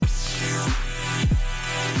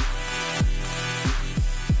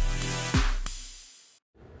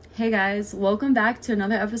Hey guys, welcome back to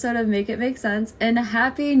another episode of Make It Make Sense, and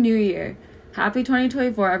Happy New Year. Happy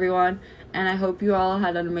 2024, everyone. And I hope you all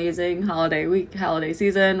had an amazing holiday week, holiday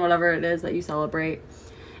season, whatever it is that you celebrate.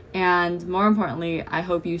 And more importantly, I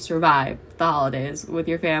hope you survive the holidays with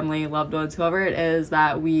your family, loved ones, whoever it is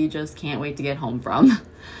that we just can't wait to get home from.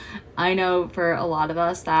 I know for a lot of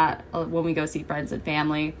us that when we go see friends and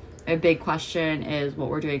family, a big question is what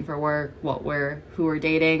we're doing for work, who we're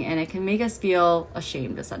dating, and it can make us feel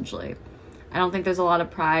ashamed, essentially. I don't think there's a lot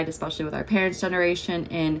of pride, especially with our parents' generation,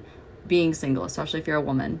 in being single, especially if you're a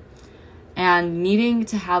woman. And needing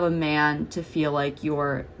to have a man to feel like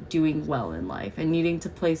you're doing well in life and needing to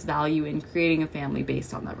place value in creating a family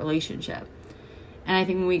based on that relationship. And I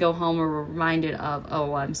think when we go home, we're reminded of,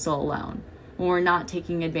 oh, I'm still alone. When we're not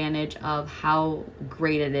taking advantage of how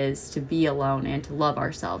great it is to be alone and to love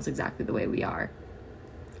ourselves exactly the way we are.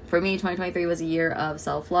 For me, 2023 was a year of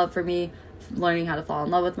self-love for me, learning how to fall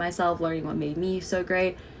in love with myself, learning what made me so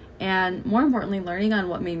great, and more importantly, learning on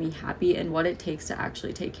what made me happy and what it takes to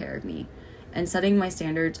actually take care of me, and setting my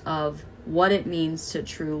standards of what it means to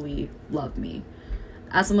truly love me.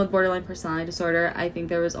 As someone with borderline personality disorder, I think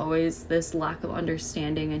there was always this lack of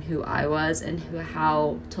understanding in who I was and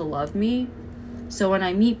how to love me. So when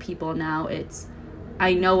I meet people now,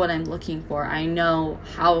 I know what I'm looking for. I know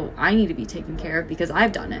how I need to be taken care of because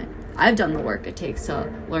I've done it. I've done the work it takes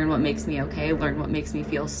to learn what makes me okay, learn what makes me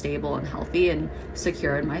feel stable and healthy and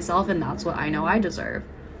secure in myself, and that's what I know I deserve.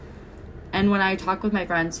 And when I talk with my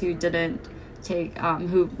friends who didn't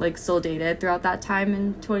who still dated throughout that time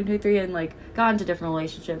in 2023 and got into different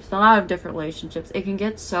relationships, fell out of different relationships, it can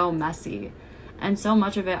get so messy. And so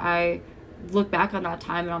much of it, I look back on that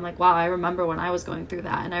time and I'm like, wow, I remember when I was going through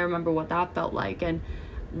that, and I remember what that felt like, and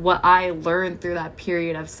what I learned through that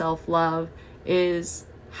period of self-love is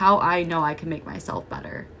how I know I can make myself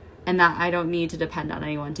better, and that I don't need to depend on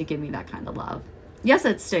anyone to give me that kind of love. Yes,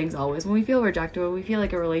 it stings always. When we feel rejected, when we feel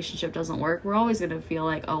like a relationship doesn't work, we're always going to feel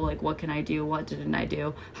like, oh, what can I do? What didn't I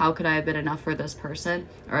do? How could I have been enough for this person?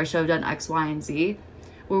 Or I should have done X, Y, and Z.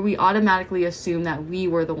 Where we automatically assume that we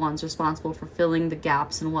were the ones responsible for filling the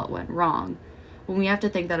gaps in what went wrong. When we have to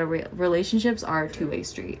think that relationships are a two-way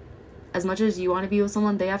street. As much as you want to be with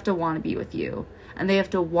someone, they have to want to be with you. And they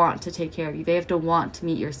have to want to take care of you. They have to want to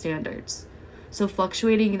meet your standards. So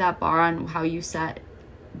fluctuating that bar on how you set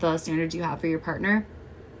the standards you have for your partner,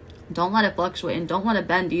 don't let it fluctuate and don't let it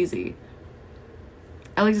bend easy.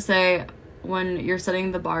 I like to say, when you're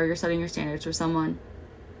setting the bar, you're setting your standards for someone,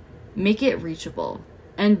 make it reachable.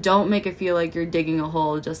 And don't make it feel like you're digging a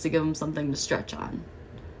hole just to give them something to stretch on.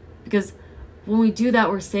 Because when we do that,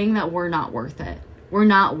 we're saying that we're not worth it. We're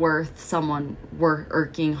not worth someone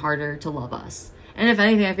working harder to love us. And if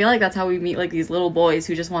anything, I feel like that's how we meet these little boys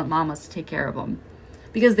who just want mamas to take care of them.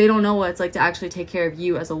 Because they don't know what it's like to actually take care of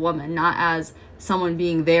you as a woman, not as someone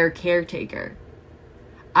being their caretaker.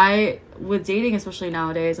 With dating, especially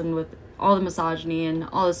nowadays, and with all the misogyny and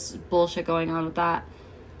all this bullshit going on with that,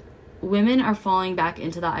 women are falling back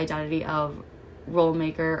into that identity of role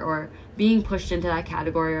maker or being pushed into that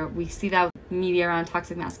category. We see that with media around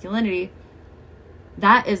toxic masculinity.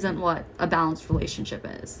 That isn't what a balanced relationship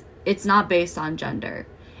is. It's not based on gender.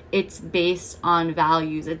 It's based on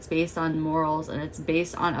values. It's based on morals, and it's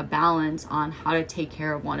based on a balance on how to take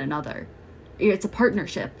care of one another. It's a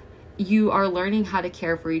partnership. You are learning how to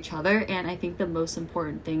care for each other, and I think the most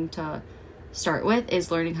important thing to start with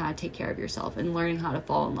is learning how to take care of yourself and learning how to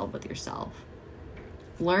fall in love with yourself.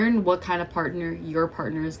 Learn what kind of partner your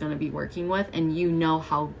partner is going to be working with, and you know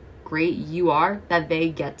how great you are that they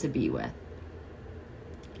get to be with.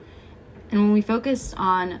 And when we focus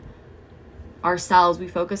on ourselves, we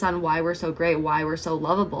focus on why we're so great, why we're so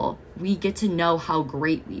lovable, we get to know how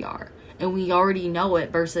great we are. And we already know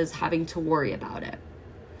it versus having to worry about it.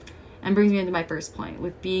 And brings me into my first point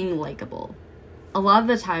with being likable. A lot of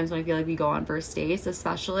the times when I feel like we go on first dates,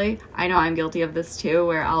 especially, I know I'm guilty of this too,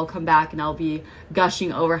 where I'll come back and I'll be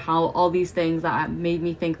gushing over how all these things that made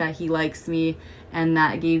me think that he likes me and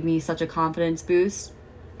that gave me such a confidence boost,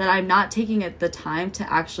 that I'm not taking the time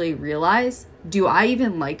to actually realize, do I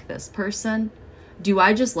even like this person? Do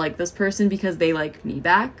I just like this person because they like me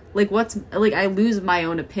back? I lose my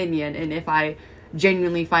own opinion and if I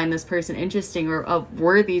genuinely find this person interesting or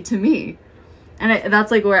worthy to me. And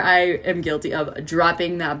that's where I am guilty of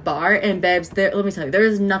dropping that bar. And babes, let me tell you, there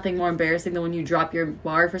is nothing more embarrassing than when you drop your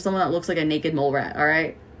bar for someone that looks like a naked mole rat, all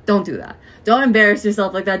right? Don't do that. Don't embarrass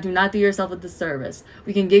yourself like that. Do not do yourself a disservice.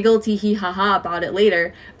 We can giggle, tee-hee, ha-ha about it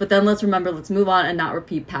later, but then let's move on and not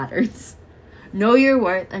repeat patterns. Know your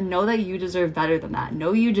worth and know that you deserve better than that.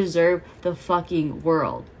 Know you deserve the fucking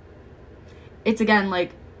world. It's again,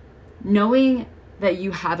 knowing that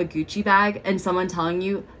you have a Gucci bag and someone telling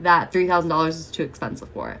you that $3,000 is too expensive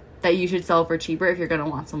for it, that you should sell for cheaper if you're going to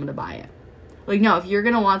want someone to buy it. Like, no, if you're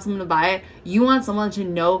going to want someone to buy it, you want someone to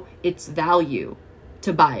know its value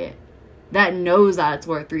to buy it, that knows that it's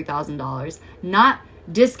worth $3,000, not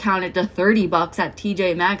discount it to $30 at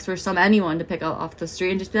TJ Maxx for anyone to pick up off the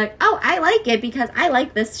street and just be like, oh, I like it because I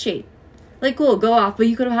like this shape. Like, cool, go off, but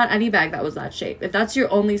you could have had any bag that was that shape. If that's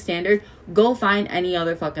your only standard, go find any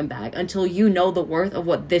other fucking bag until you know the worth of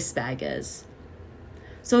what this bag is.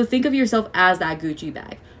 So think of yourself as that Gucci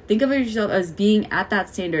bag. Think of yourself as being at that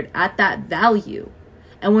standard, at that value.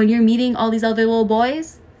 And when you're meeting all these other little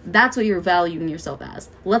boys, that's what you're valuing yourself as.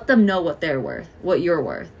 Let them know what they're worth, what you're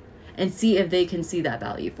worth, and see if they can see that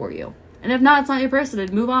value for you. And if not, it's not your person,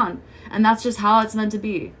 and move on. And that's just how it's meant to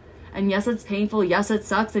be. And yes, it's painful. Yes, it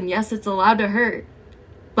sucks. And yes, it's allowed to hurt.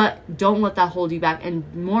 But don't let that hold you back.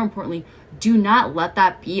 And more importantly, do not let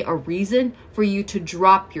that be a reason for you to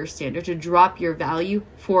drop your standard, to drop your value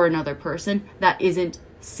for another person that isn't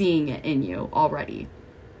seeing it in you already.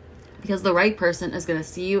 Because the right person is going to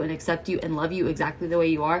see you and accept you and love you exactly the way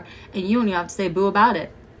you are. And you don't even have to say boo about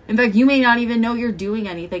it. In fact, you may not even know you're doing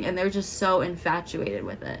anything. And they're just so infatuated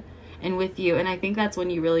with it and with you. And I think that's when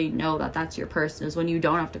you really know that that's your person, is when you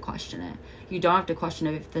don't have to question it. You don't have to question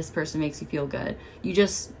if this person makes you feel good. You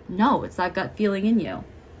just know it's that gut feeling in you.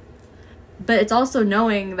 But it's also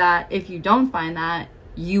knowing that if you don't find that,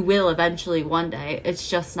 you will eventually one day. It's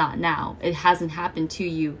just not now. It hasn't happened to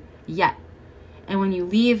you yet. And when you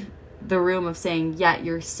leave the room of saying yet,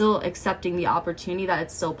 you're still accepting the opportunity that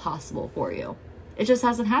it's still possible for you. It just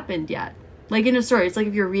hasn't happened yet. Like in a story, it's like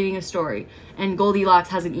if you're reading a story and Goldilocks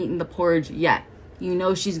hasn't eaten the porridge yet. You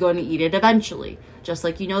know she's going to eat it eventually. Just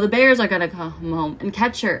like you know the bears are going to come home and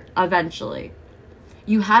catch her eventually.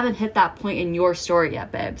 You haven't hit that point in your story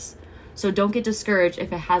yet, babes. So don't get discouraged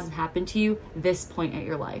if it hasn't happened to you this point at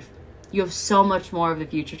your life. You have so much more of the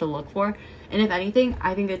future to look for. And if anything,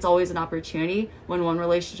 I think it's always an opportunity when one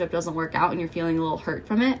relationship doesn't work out and you're feeling a little hurt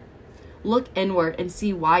from it. Look inward and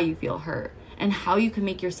see why you feel hurt and how you can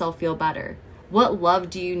make yourself feel better. What love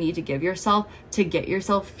do you need to give yourself to get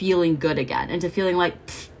yourself feeling good again and to feeling like,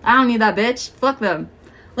 I don't need that bitch. Fuck them.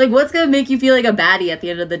 Like, what's going to make you feel like a baddie at the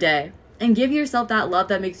end of the day? And give yourself that love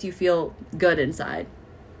that makes you feel good inside.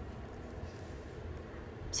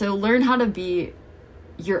 So learn how to be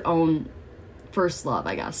your own first love,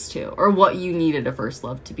 I guess, too. Or what you needed a first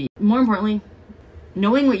love to be. More importantly,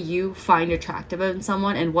 knowing what you find attractive in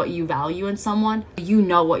someone and what you value in someone, you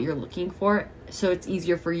know what you're looking for, so it's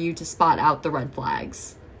easier for you to spot out the red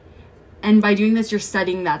flags. And by doing this, you're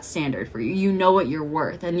setting that standard for you. You know what you're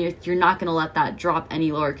worth, and you're not going to let that drop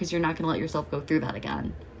any lower because you're not going to let yourself go through that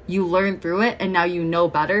again. You learn through it, and now you know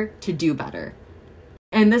better to do better.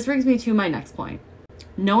 And this brings me to my next point.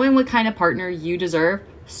 Knowing what kind of partner you deserve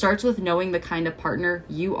starts with knowing the kind of partner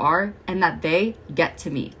you are and that they get to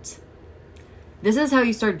meet. This is how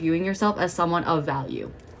you start viewing yourself as someone of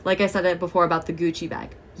value. Like I said it before about the Gucci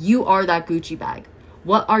bag. You are that Gucci bag.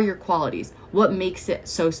 What are your qualities? What makes it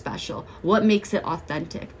so special? What makes it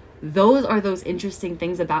authentic? Those are those interesting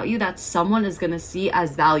things about you that someone is going to see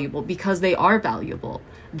as valuable because they are valuable.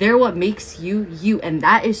 They're what makes you, you, and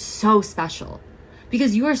that is so special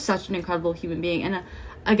because you are such an incredible human being. And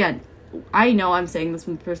again, I know I'm saying this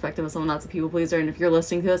from the perspective of someone that's a people pleaser, and if you're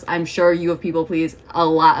listening to this, I'm sure you have people pleased a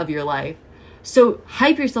lot of your life. So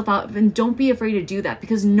hype yourself out and don't be afraid to do that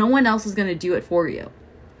because no one else is going to do it for you.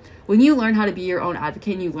 When you learn how to be your own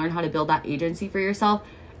advocate and you learn how to build that agency for yourself,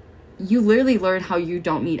 you literally learn how you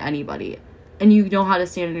don't need anybody and you know how to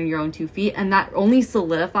stand on your own 2 feet. And that only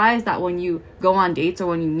solidifies that when you go on dates or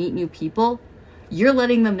when you meet new people, you're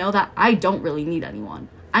letting them know that I don't really need anyone.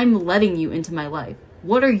 I'm letting you into my life.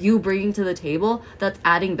 What are you bringing to the table that's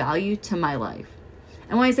adding value to my life?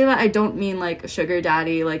 And when I say that, I don't mean like a sugar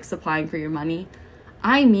daddy, like supplying for your money.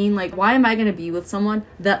 I mean like, why am I going to be with someone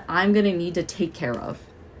that I'm going to need to take care of?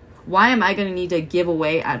 Why am I going to need to give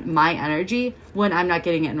away at my energy when I'm not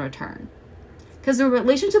getting it in return? Because the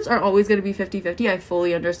relationships are always going to be 50-50. I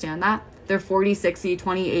fully understand that. They're 40-60,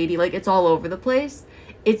 20-80. Like, it's all over the place.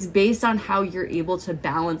 It's based on how you're able to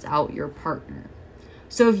balance out your partner.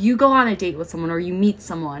 So if you go on a date with someone or you meet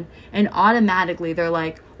someone and automatically they're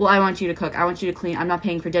like, well, I want you to cook, I want you to clean, I'm not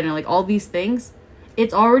paying for dinner, like all these things,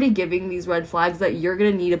 it's already giving these red flags that you're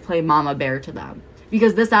going to need to play mama bear to them.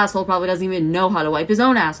 Because this asshole probably doesn't even know how to wipe his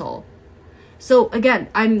own asshole. So again,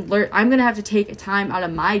 I'm going to have to take time out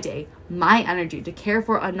of my day, my energy to care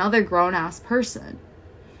for another grown-ass person.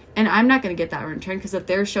 And I'm not going to get that in return because if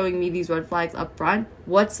they're showing me these red flags up front,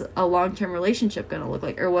 what's a long-term relationship going to look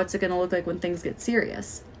like? Or what's it going to look like when things get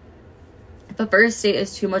serious? If a first date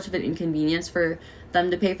is too much of an inconvenience for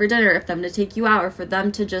them to pay for dinner, if them to take you out, or for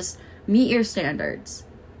them to just meet your standards,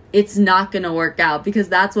 it's not going to work out, because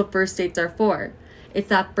that's what first dates are for. It's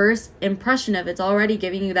that first impression of it's already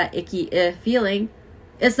giving you that icky feeling.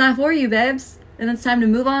 It's not for you, babes. And it's time to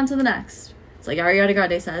move on to the next. It's like Ariana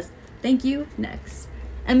Grande says, thank you, next.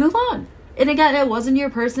 And move on. And again, it wasn't your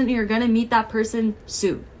person. You're going to meet that person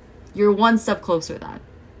soon. You're one step closer then.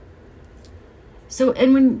 So,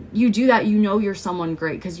 and when you do that, you know you're someone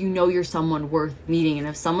great, because you know you're someone worth meeting. And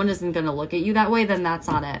if someone isn't going to look at you that way, then that's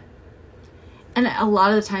not it. And a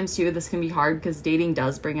lot of the times too, this can be hard, because dating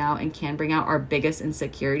does bring out and can bring out our biggest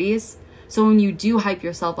insecurities. So when you do hype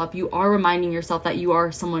yourself up, you are reminding yourself that you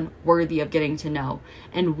are someone worthy of getting to know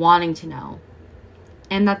and wanting to know.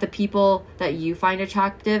 And that the people that you find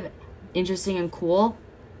attractive, interesting, and cool,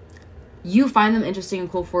 you find them interesting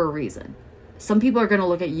and cool for a reason. Some people are going to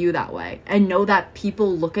look at you that way, and know that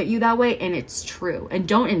people look at you that way, and it's true. And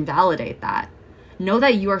don't invalidate that. Know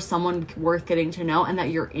that you are someone worth getting to know, and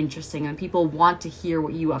that you're interesting, and people want to hear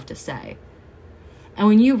what you have to say. And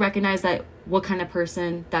when you recognize that what kind of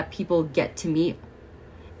person that people get to meet,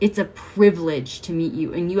 it's a privilege to meet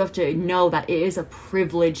you. And you have to know that it is a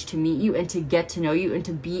privilege to meet you and to get to know you and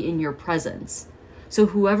to be in your presence. So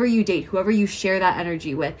whoever you date, whoever you share that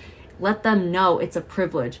energy with, let them know it's a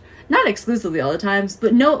privilege. Not exclusively all the times,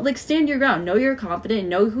 but no, like, stand your ground. Know you're confident,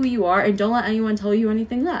 know who you are, and don't let anyone tell you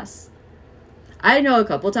anything less. I know a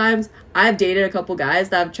couple times I've dated a couple guys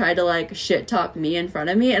that have tried to like shit talk me in front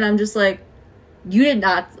of me, and I'm just like, you did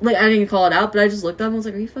not, like, I didn't call it out, but I just looked at them and was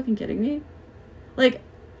like, are you fucking kidding me? Like,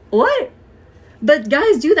 what? But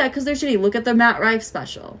guys do that because they're shitty. Look at the Matt Rife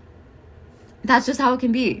special. That's just how it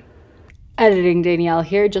can be. Editing Danielle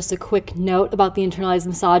here. Just a quick note about the internalized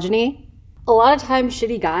misogyny. A lot of times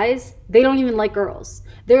shitty guys, they don't even like girls.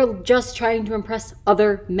 They're just trying to impress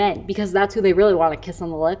other men because that's who they really want to kiss on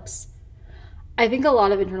the lips. I think a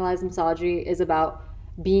lot of internalized misogyny is about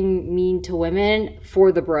being mean to women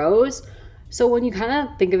for the bros. So when you kind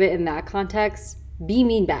of think of it in that context, be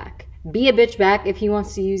mean back. Be a bitch back if he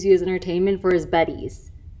wants to use you as entertainment for his betties.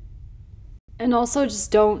 And also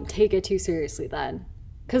just don't take it too seriously then.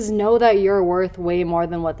 Because know that you're worth way more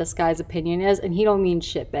than what this guy's opinion is, and he don't mean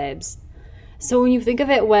shit, babes. So when you think of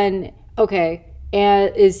it when, okay,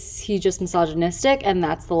 and is he just misogynistic and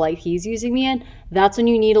that's the light he's using me in, that's when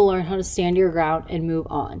you need to learn how to stand your ground and move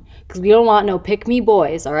on. Because we don't want no pick-me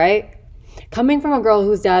boys, all right? Coming from a girl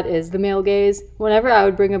whose dad is the male gaze, whenever I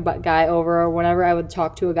would bring a guy over or whenever I would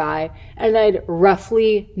talk to a guy and I'd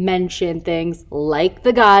roughly mention things like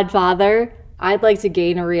The Godfather, I'd like to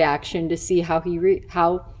gain a reaction to see how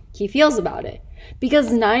he feels about it.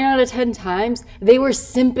 Because 9 out of 10 times, they were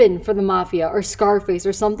simping for the mafia or Scarface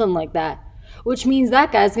or something like that. Which means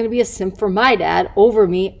that guy's going to be a simp for my dad over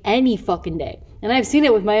me any fucking day. And I've seen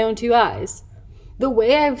it with my own 2 eyes. The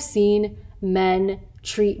way I've seen men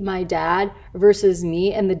treat my dad versus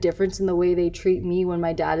me, and the difference in the way they treat me when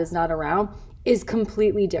my dad is not around, is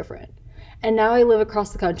completely different. And now I live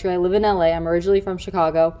across the country. I live in LA. I'm originally from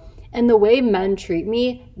Chicago. And the way men treat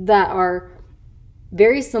me that are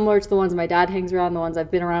very similar to the ones my dad hangs around, the ones I've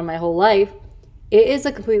been around my whole life, it is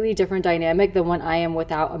a completely different dynamic than when I am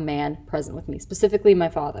without a man present with me, specifically my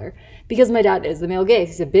father. Because my dad is the male gaze.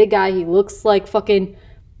 He's a big guy. He looks like fucking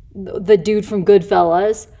the dude from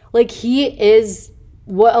Goodfellas. Like, he is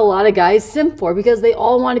what a lot of guys simp for because they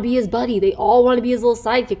all want to be his buddy. They all want to be his little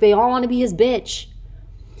sidekick. They all want to be his bitch.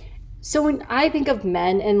 So when I think of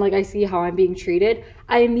men and like I see how I'm being treated,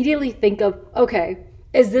 I immediately think of, okay,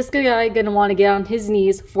 is this guy going to want to get on his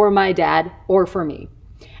knees for my dad or for me?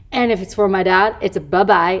 And if it's for my dad, it's a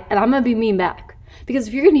bye-bye, and I'm going to be mean back. Because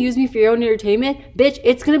if you're going to use me for your own entertainment, bitch,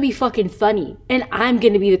 it's going to be fucking funny. And I'm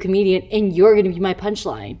going to be the comedian, and you're going to be my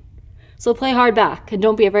punchline. So play hard back, and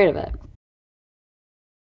don't be afraid of it.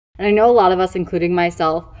 And I know a lot of us, including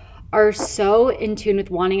myself, are so in tune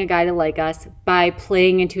with wanting a guy to like us by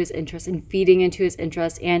playing into his interests and feeding into his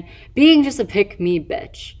interests and being just a pick-me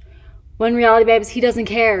bitch. When reality, babes, he doesn't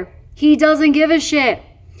care. He doesn't give a shit.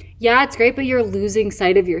 Yeah, it's great, but you're losing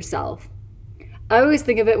sight of yourself. I always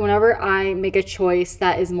think of it whenever I make a choice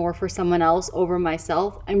that is more for someone else over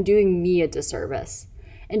myself, I'm doing me a disservice.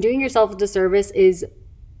 And doing yourself a disservice is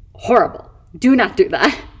horrible. Do not do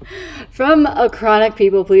that. From a chronic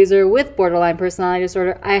people pleaser with borderline personality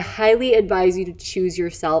disorder, I highly advise you to choose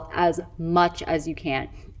yourself as much as you can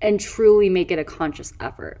and truly make it a conscious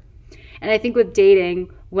effort. And I think with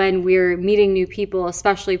dating, when we're meeting new people,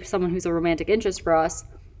 especially someone who's a romantic interest for us,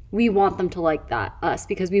 we want them to like us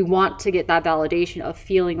because we want to get that validation of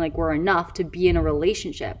feeling like we're enough to be in a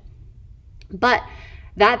relationship. But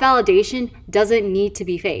that validation doesn't need to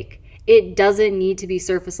be fake. It doesn't need to be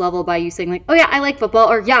surface level by you saying like, oh yeah, I like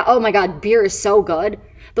football, or yeah, oh my God, beer is so good.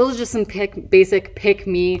 Those are just some basic pick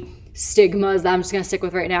me stigmas that I'm just going to stick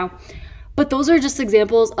with right now. But those are just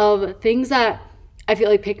examples of things that I feel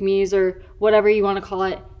like pick me's or whatever you want to call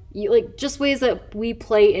it, like just ways that we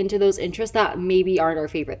play into those interests that maybe aren't our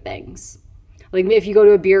favorite things. Like if you go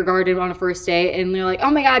to a beer garden on a first date and they're like, oh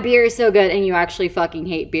my God, beer is so good, and you actually fucking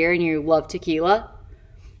hate beer and you love tequila.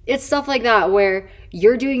 It's stuff like that where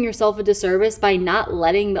you're doing yourself a disservice by not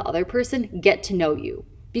letting the other person get to know you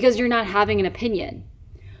because you're not having an opinion.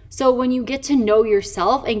 So when you get to know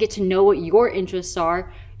yourself and get to know what your interests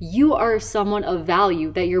are, you are someone of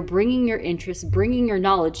value that you're bringing your interests, bringing your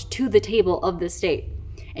knowledge to the table of this date.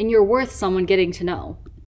 And you're worth someone getting to know.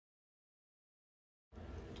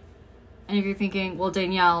 And if you're thinking, well,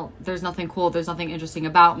 Danielle, there's nothing cool, there's nothing interesting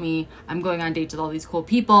about me, I'm going on dates with all these cool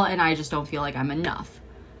people and I just don't feel like I'm enough.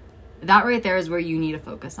 That right there is where you need to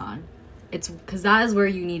focus on. It's because that is where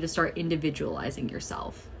you need to start individualizing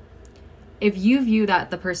yourself. If you view that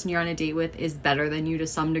the person you're on a date with is better than you to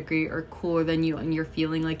some degree or cooler than you and you're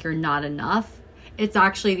feeling like you're not enough, it's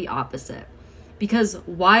actually the opposite. Because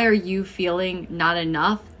why are you feeling not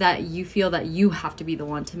enough that you feel that you have to be the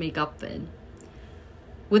one to make up in?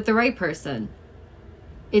 With the right person,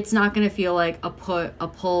 it's not going to feel like a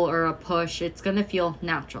pull or a push. It's going to feel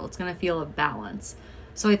natural. It's going to feel a balance.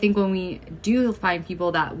 So I think when we do find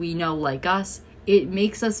people that we know like us, it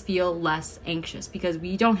makes us feel less anxious because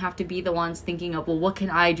we don't have to be the ones thinking of, well, what can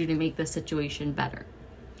I do to make this situation better?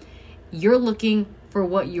 You're looking for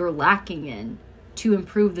what you're lacking in to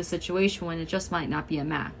improve the situation when it just might not be a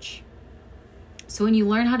match. So when you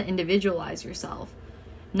learn how to individualize yourself,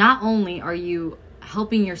 not only are you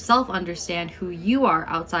helping yourself understand who you are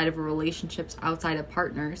outside of relationships, outside of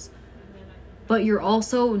partners, but you're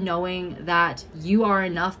also knowing that you are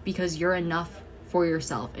enough because you're enough for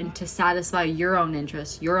yourself and to satisfy your own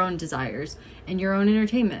interests, your own desires, and your own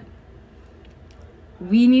entertainment.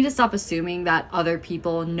 We need to stop assuming that other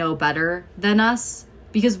people know better than us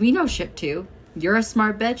because we know shit too. You're a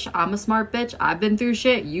smart bitch, I'm a smart bitch, I've been through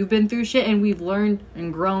shit, you've been through shit, and we've learned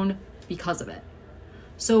and grown because of it.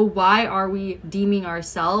 So why are we deeming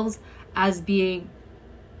ourselves as being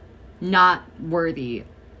not worthy?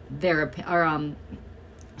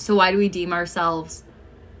 So why do we deem ourselves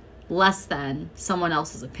less than someone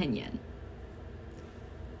else's opinion?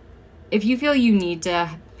 If you feel you need to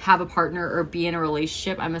have a partner or be in a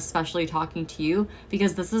relationship, I'm especially talking to you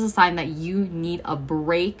because this is a sign that you need a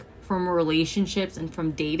break from relationships and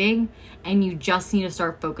from dating, and you just need to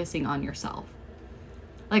start focusing on yourself.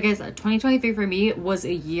 Like I said, 2023 for me was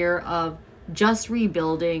a year of just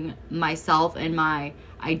rebuilding myself and my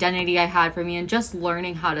identity I had for me and just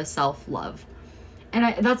learning how to self-love.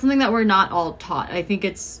 And that's something that we're not all taught. I think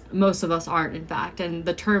most of us aren't, in fact. And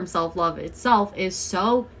the term self-love itself is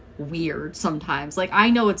so weird sometimes. Like, I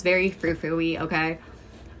know it's very frou-frou-y, okay?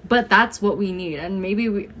 But that's what we need. And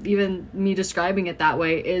maybe even me describing it that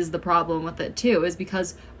way is the problem with it too, is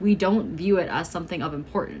because we don't view it as something of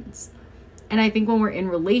importance. And I think when we're in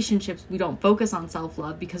relationships, we don't focus on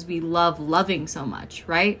self-love because we love loving so much,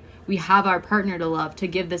 right? We have our partner to love, to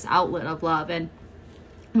give this outlet of love. And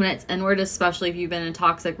especially if you've been in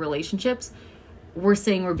toxic relationships, we're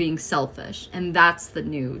saying we're being selfish. And that's the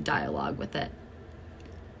new dialogue with it.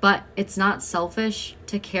 But it's not selfish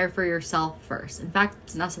to care for yourself first. In fact,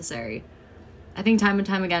 it's necessary. I think time and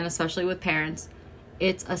time again, especially with parents,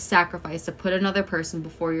 it's a sacrifice to put another person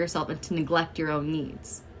before yourself and to neglect your own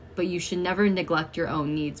needs. But you should never neglect your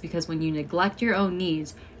own needs, because when you neglect your own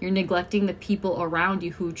needs, you're neglecting the people around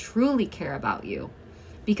you who truly care about you,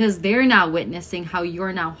 because they're now witnessing how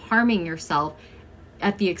you're now harming yourself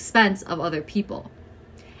at the expense of other people.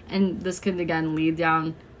 And this can again lead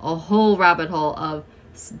down a whole rabbit hole of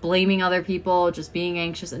blaming other people, just being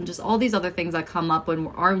anxious, and just all these other things that come up when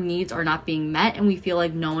our needs are not being met and we feel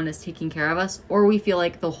like no one is taking care of us, or we feel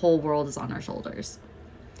like the whole world is on our shoulders.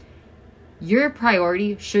 Your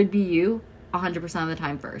priority should be you 100% of the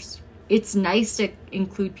time first. It's nice to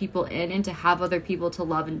include people in and to have other people to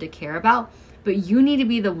love and to care about, but you need to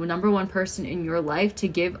be the number one person in your life to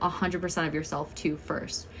give 100% of yourself to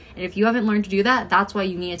first. And if you haven't learned to do that, that's why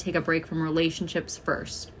you need to take a break from relationships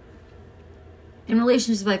first. In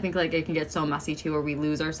relationships, I think like it can get so messy too, where we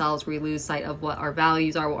lose ourselves, we lose sight of what our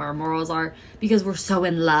values are, what our morals are, because we're so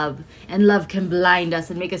in love, and love can blind us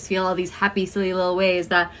and make us feel all these happy, silly little ways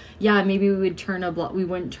that, yeah, maybe we wouldn't turn a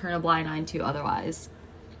blind eye to otherwise.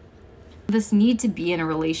 This need to be in a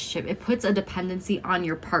relationship, it puts a dependency on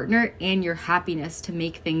your partner and your happiness to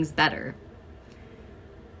make things better.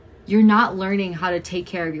 You're not learning how to take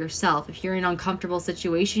care of yourself. If you're in an uncomfortable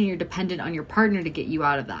situation, you're dependent on your partner to get you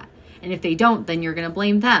out of that. And if they don't, then you're going to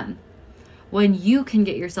blame them. When you can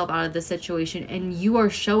get yourself out of this situation and you are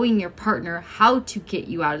showing your partner how to get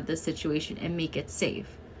you out of this situation and make it safe.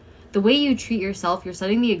 The way you treat yourself, you're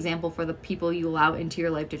setting the example for the people you allow into your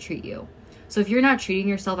life to treat you. So if you're not treating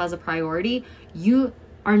yourself as a priority, you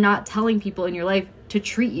are not telling people in your life to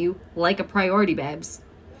treat you like a priority, babes.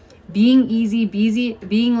 Being easy,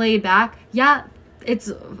 being laid back, yeah,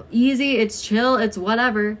 it's easy, it's chill, it's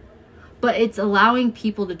whatever. But it's allowing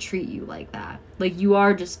people to treat you like that. Like you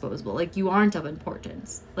are disposable. Like you aren't of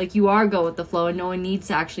importance. Like you are go with the flow and no one needs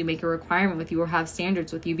to actually make a requirement with you or have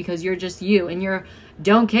standards with you because you're just you and you're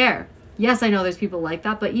don't care. Yes, I know there's people like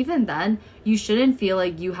that, but even then, you shouldn't feel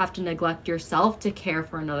like you have to neglect yourself to care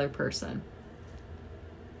for another person.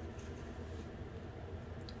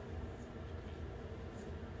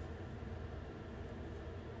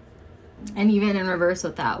 And even in reverse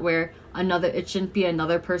with that, where it shouldn't be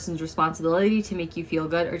another person's responsibility to make you feel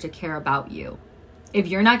good or to care about you. If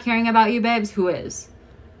you're not caring about you, babes, who is?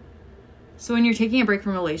 So when you're taking a break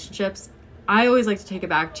from relationships, I always like to take it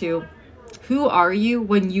back to, who are you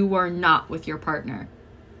when you are not with your partner?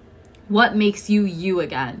 What makes you you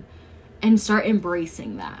again? And start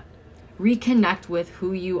embracing that. Reconnect with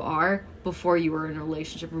who you are before you were in a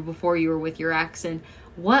relationship or before you were with your ex, and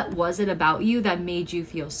what was it about you that made you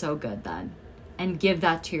feel so good then? And give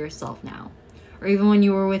that to yourself now. Or even when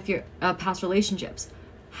you were with your past relationships,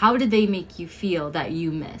 how did they make you feel that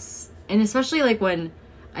you miss? And especially like when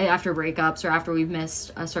after breakups or after we've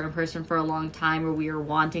missed a certain person for a long time, or we are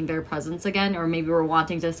wanting their presence again, or maybe we're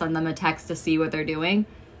wanting to send them a text to see what they're doing.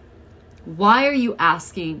 Why are you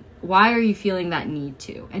feeling that need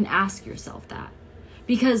to? And ask yourself that.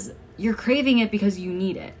 Because you're craving it because you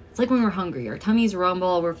need it. It's like when we're hungry, our tummies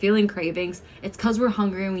rumble, we're feeling cravings. It's because we're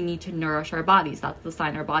hungry and we need to nourish our bodies. That's the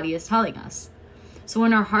sign our body is telling us. So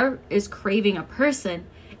when our heart is craving a person,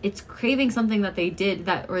 it's craving something that they did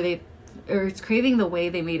or it's craving the way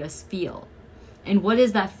they made us feel. And what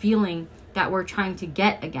is that feeling that we're trying to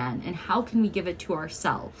get again? And how can we give it to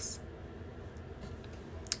ourselves?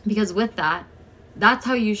 Because with that, that's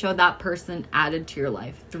how you show that person added to your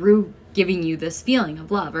life, through giving you this feeling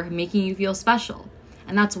of love or making you feel special.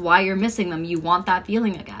 And that's why you're missing them. You want that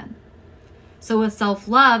feeling again. So with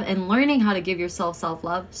self-love and learning how to give yourself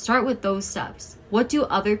self-love, start with those steps. What do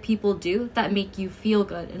other people do that make you feel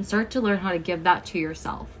good? And start to learn how to give that to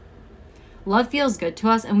yourself. Love feels good to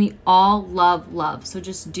us and we all love love. So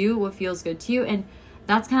just do what feels good to you. And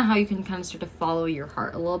that's kind of how you can kind of start to follow your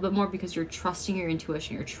heart a little bit more, because you're trusting your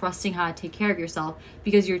intuition. You're trusting how to take care of yourself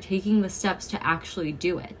because you're taking the steps to actually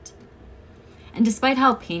do it. And despite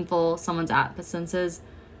how painful someone's absence is,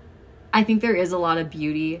 I think there is a lot of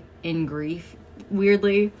beauty in grief,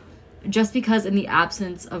 weirdly, just because in the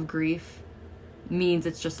absence of grief means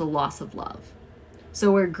it's just a loss of love.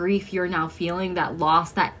 So where grief, you're now feeling that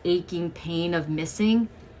loss, that aching pain of missing,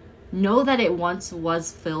 know that it once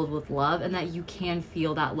was filled with love and that you can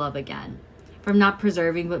feel that love again. From not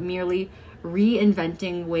preserving, but merely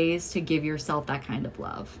reinventing ways to give yourself that kind of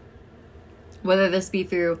love. Whether this be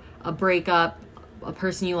through a breakup, a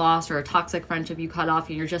person you lost, or a toxic friendship you cut off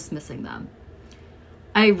and you're just missing them.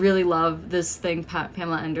 I really love this thing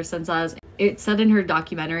Pamela Anderson says. It's said in her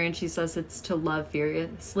documentary, and she says it's to love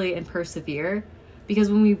furiously and persevere.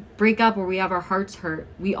 Because when we break up or we have our hearts hurt,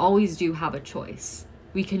 we always do have a choice.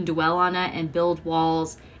 We can dwell on it and build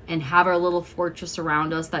walls and have our little fortress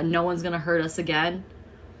around us that no one's going to hurt us again.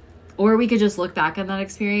 Or we could just look back on that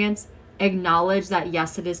experience, acknowledge that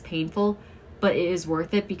yes, it is painful, but it is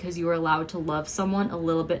worth it because you were allowed to love someone a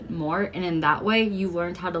little bit more. And in that way, you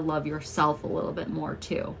learned how to love yourself a little bit more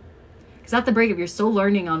too. Because at the breakup, you're still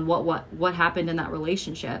learning on what happened in that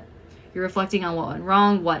relationship. You're reflecting on what went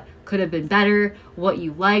wrong, what could have been better, what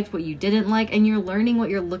you liked, what you didn't like, and you're learning what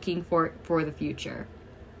you're looking for the future.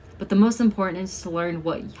 But the most important is to learn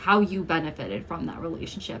how you benefited from that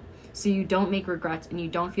relationship, so you don't make regrets and you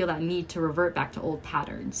don't feel that need to revert back to old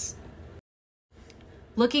patterns.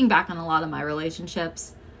 Looking back on a lot of my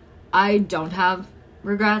relationships, I don't have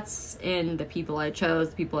regrets in the people I chose,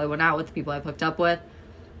 the people I went out with, the people I've hooked up with,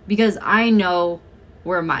 because I know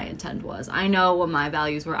where my intent was. I know what my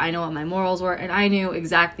values were. I know what my morals were. And I knew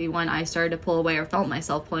exactly when I started to pull away or felt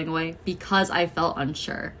myself pulling away because I felt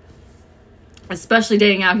unsure. Especially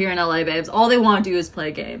dating out here in LA, babes. All they want to do is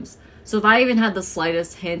play games. So if I even had the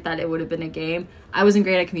slightest hint that it would have been a game, I wasn't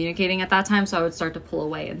great at communicating at that time, so I would start to pull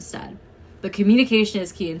away instead. But communication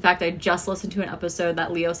is key. In fact, I just listened to an episode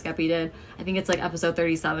that Leo Skepi did. I think it's like episode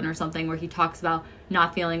 37 or something, where he talks about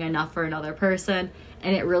not feeling enough for another person.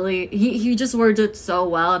 And it really, he just words it so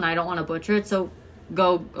well, and I don't want to butcher it. So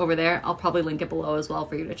go over there. I'll probably link it below as well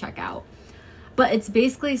for you to check out. But it's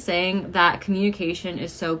basically saying that communication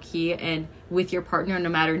is so key, and with your partner, no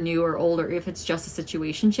matter new or old, or if it's just a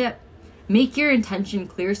situationship, make your intention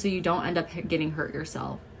clear so you don't end up getting hurt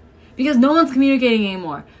yourself. Because no one's communicating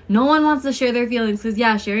anymore. No one wants to share their feelings because,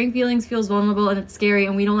 yeah, sharing feelings feels vulnerable and it's scary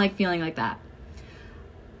and we don't like feeling like that.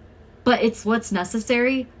 But it's what's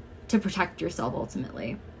necessary to protect yourself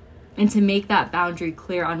ultimately and to make that boundary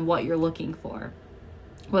clear on what you're looking for.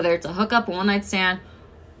 Whether it's a hookup, a one-night stand,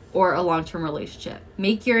 or a long-term relationship.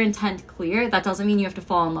 Make your intent clear. That doesn't mean you have to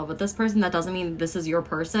fall in love with this person. That doesn't mean this is your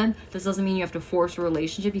person. This doesn't mean you have to force a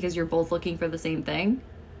relationship because you're both looking for the same thing.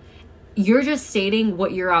 You're just stating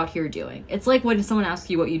what you're out here doing. It's like when someone asks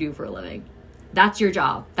you what you do for a living. That's your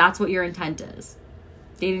job. That's what your intent is.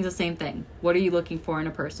 Dating's the same thing. What are you looking for in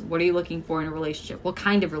a person? What are you looking for in a relationship? What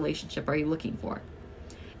kind of relationship are you looking for?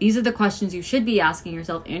 These are the questions you should be asking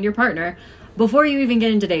yourself and your partner before you even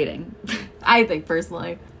get into dating. I think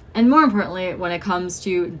personally. And more importantly, when it comes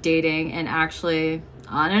to dating and actually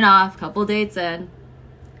on and off, couple dates in,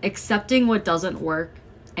 accepting what doesn't work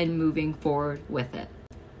and moving forward with it.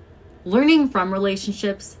 Learning from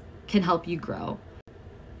relationships can help you grow.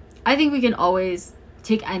 I think we can always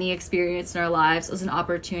take any experience in our lives as an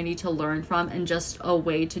opportunity to learn from and just a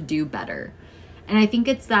way to do better. And I think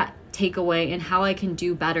it's that takeaway in how I can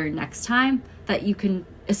do better next time that you can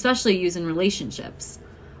especially use in relationships,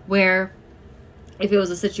 where if it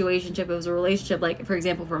was a situationship, it was a relationship, like for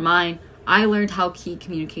example, for mine, I learned how key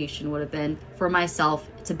communication would have been for myself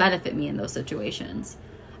to benefit me in those situations.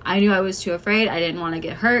 I knew I was too afraid. I didn't want to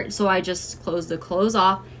get hurt. So I just closed the clothes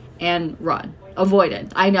off and run.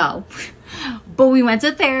 Avoidant. I know. But we went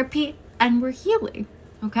to therapy and we're healing.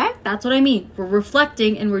 Okay? That's what I mean. We're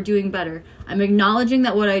reflecting and we're doing better. I'm acknowledging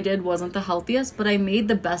that what I did wasn't the healthiest, but I made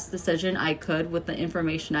the best decision I could with the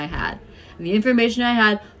information I had. And the information I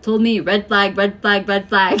had told me red flag, red flag, red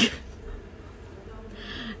flag.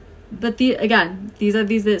 But these are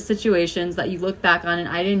these situations that you look back on and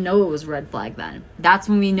I didn't know it was red flag then. That's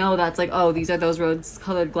when we know that's like, oh, these are those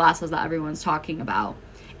rose-colored glasses that everyone's talking about.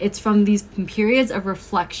 It's from these periods of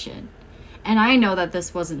reflection. And I know that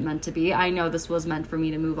this wasn't meant to be. I know this was meant for me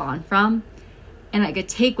to move on from. And I could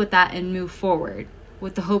take with that and move forward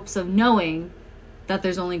with the hopes of knowing that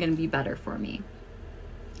there's only going to be better for me.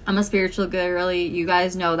 I'm a spiritual girly. You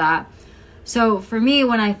guys know that. So for me,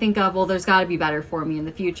 when I think of, well, there's got to be better for me in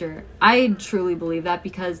the future, I truly believe that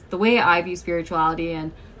because the way I view spirituality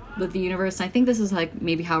and with the universe, and I think this is like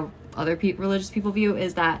maybe how other religious people view,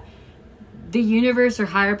 is that the universe or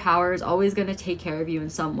higher power is always going to take care of you in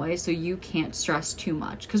some way, so you can't stress too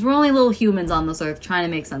much because we're only little humans on this earth trying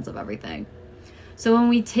to make sense of everything. So when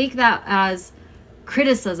we take that as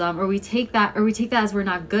criticism, or we take that as we're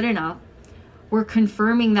not good enough, we're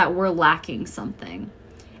confirming that we're lacking something.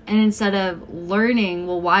 And instead of learning,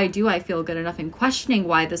 well, why do I feel good enough, and questioning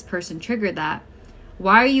why this person triggered that,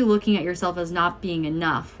 why are you looking at yourself as not being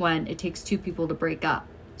enough when it takes two people to break up?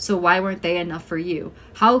 So why weren't they enough for you?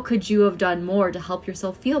 How could you have done more to help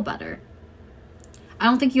yourself feel better? I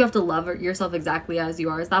don't think you have to love yourself exactly as you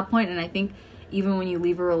are at that point. And I think even when you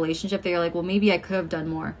leave a relationship, they're like, well, maybe I could have done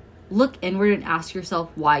more. Look inward and ask yourself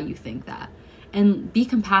why you think that. And be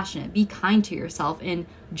compassionate, be kind to yourself in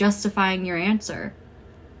justifying your answer.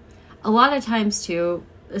 A lot of times too,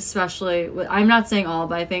 especially, I'm not saying all,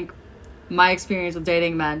 but I think my experience with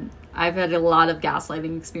dating men, I've had a lot of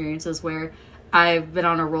gaslighting experiences where I've been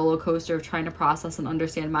on a roller coaster of trying to process and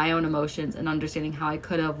understand my own emotions and understanding how I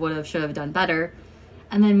could have, would have, should have done better.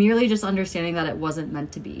 And then merely just understanding that it wasn't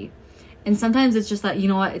meant to be. And sometimes it's just that, you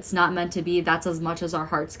know what, it's not meant to be. That's as much as our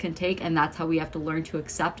hearts can take. And that's how we have to learn to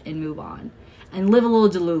accept and move on. And live a little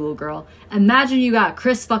Delulu, girl. Imagine you got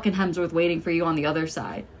Chris fucking Hemsworth waiting for you on the other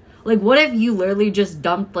side. Like, what if you literally just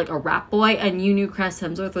dumped, like, a rap boy and you knew Chris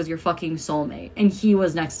Hemsworth was your fucking soulmate and he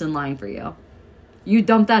was next in line for you? You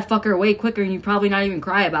dump that fucker way quicker and you probably not even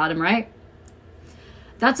cry about him, right?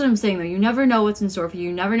 That's what I'm saying, though. You never know what's in store for you.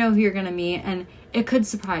 You never know who you're going to meet, and it could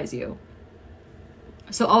surprise you.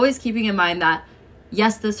 So always keeping in mind that,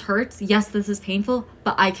 yes, this hurts. Yes, this is painful,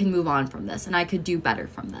 but I can move on from this and I could do better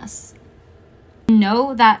from this.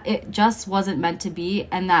 Know that it just wasn't meant to be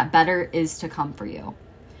and that better is to come for you.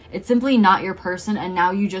 It's simply not your person, and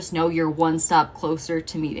now you just know you're one step closer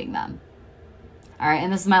to meeting them. All right,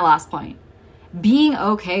 and this is my last point. Being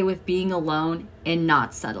okay with being alone and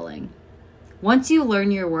not settling. Once you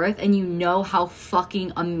learn your worth and you know how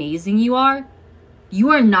fucking amazing you are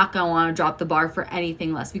not going to want to drop the bar for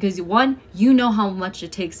anything less. Because one, you know how much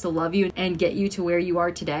it takes to love you and get you to where you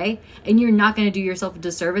are today. And you're not going to do yourself a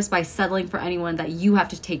disservice by settling for anyone that you have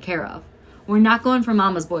to take care of. We're not going for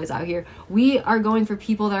mama's boys out here. We are going for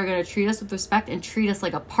people that are going to treat us with respect and treat us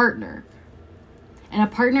like a partner. and a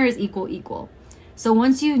partner is equal. So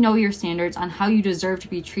once you know your standards on how you deserve to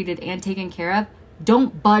be treated and taken care of,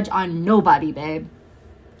 don't budge on nobody, babe.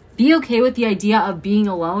 Be okay with the idea of being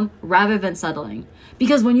alone rather than settling.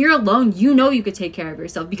 Because when you're alone, you know you could take care of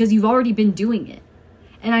yourself because you've already been doing it.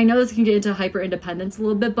 And I know this can get into hyper independence a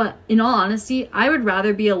little bit, but in all honesty, I would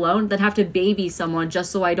rather be alone than have to baby someone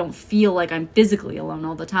just so I don't feel like I'm physically alone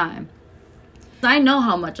all the time. I know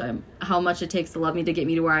how much it takes to love me to get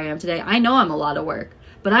me to where I am today. I know I'm a lot of work,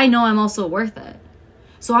 but I know I'm also worth it.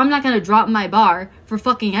 So I'm not going to drop my bar for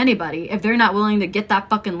fucking anybody if they're not willing to get that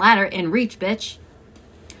fucking ladder and reach, bitch.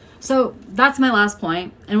 So that's my last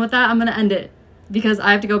point. And with that, I'm going to end it because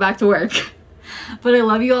I have to go back to work. But I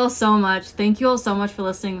love you all so much. Thank you all so much for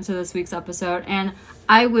listening to this week's episode. And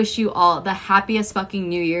I wish you all the happiest fucking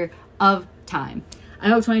new year of time. I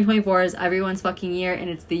hope 2024 is everyone's fucking year. And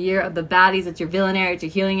it's the year of the baddies. It's your villain year. It's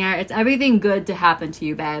your healing year. It's everything good to happen to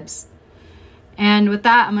you, babes. And with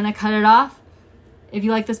that, I'm going to cut it off. If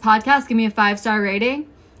you like this podcast, give me a 5-star rating.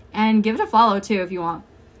 And give it a follow too if you want.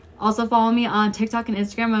 Also follow me on TikTok and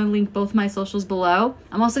Instagram. I'm going to link both my socials below.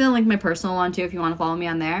 I'm also going to link my personal one too if you want to follow me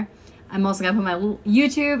on there. I'm also going to put my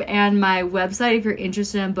YouTube and my website if you're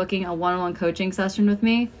interested in booking a one-on-one coaching session with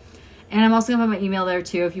me. And I'm also going to put my email there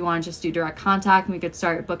too if you want to just do direct contact and we could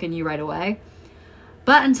start booking you right away.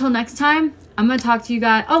 But until next time, I'm going to talk to you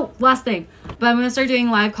guys. Oh, last thing. But I'm going to start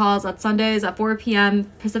doing live calls on Sundays at 4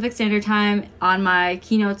 p.m. Pacific Standard Time on my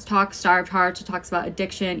Keynotes Talk Starved Heart, which talks about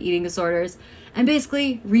addiction, eating disorders, and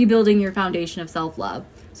basically rebuilding your foundation of self-love.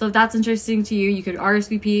 So if that's interesting to you, you could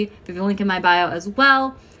RSVP. There's a link in my bio as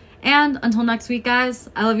well. And until next week, guys,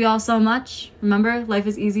 I love you all so much. Remember, life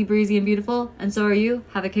is easy, breezy, and beautiful. And so are you.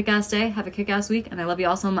 Have a kick-ass day. Have a kick-ass week. And I love you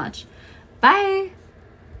all so much. Bye.